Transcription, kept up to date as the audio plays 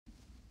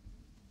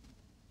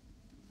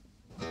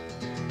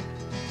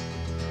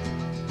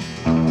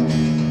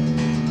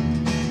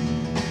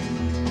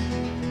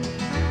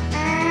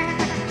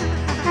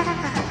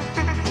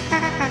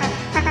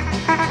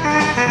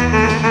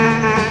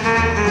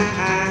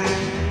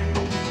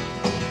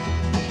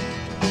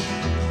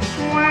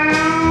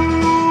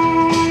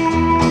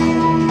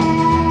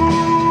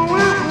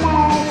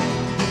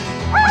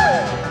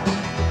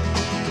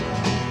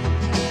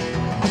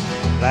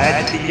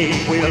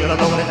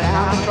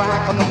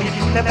come on,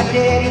 you left the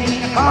daddy,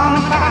 come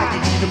and back,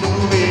 he's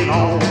moving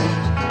on.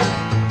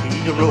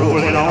 He's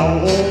rolling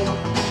on.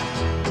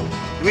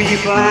 We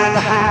flying the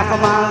half a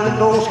mile in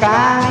the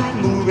sky,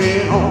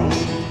 moving on.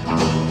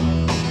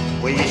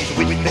 Well, you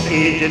switch the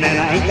engine and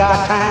I ain't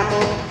got time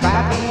for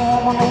driving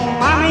woman on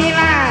my main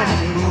line,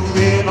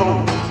 moving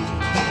on.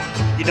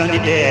 You done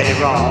your daddy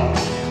wrong.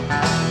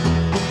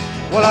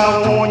 Well,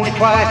 I warned you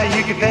twice and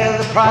you can pay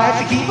the price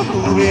to keep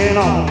moving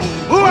on.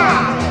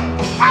 Hoo-ah!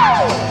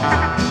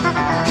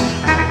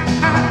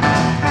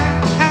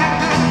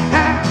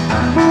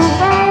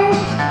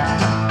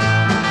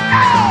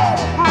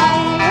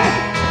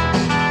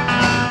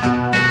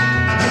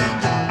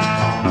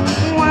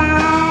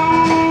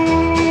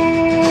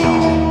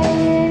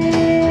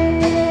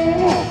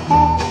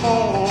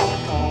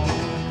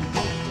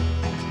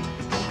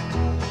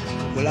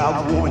 Well,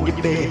 I warned you,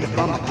 baby,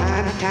 from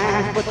time to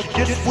time, but you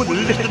just wouldn't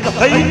listen to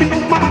pay me no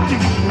mind.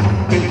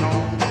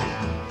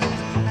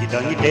 You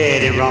done your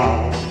daddy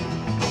wrong.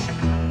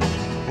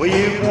 Well,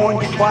 you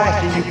warned you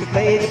twice, and you can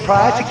pay the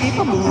price to keep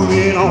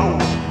moving on.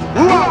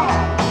 Hoo-ah!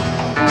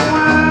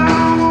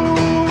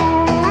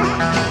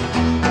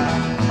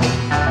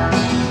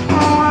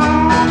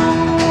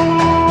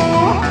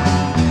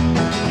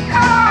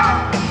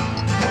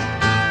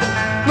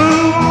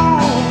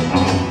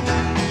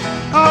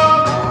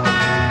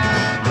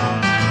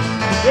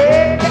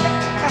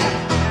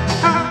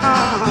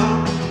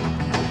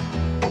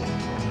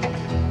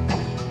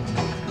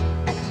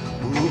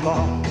 Move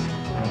on,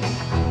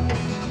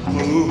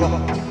 move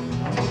on,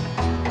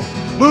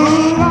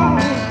 move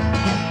on,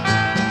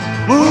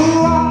 move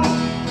on.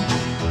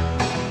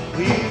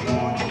 We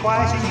warned you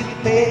twice and you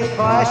can pay the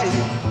price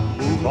and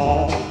move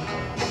on.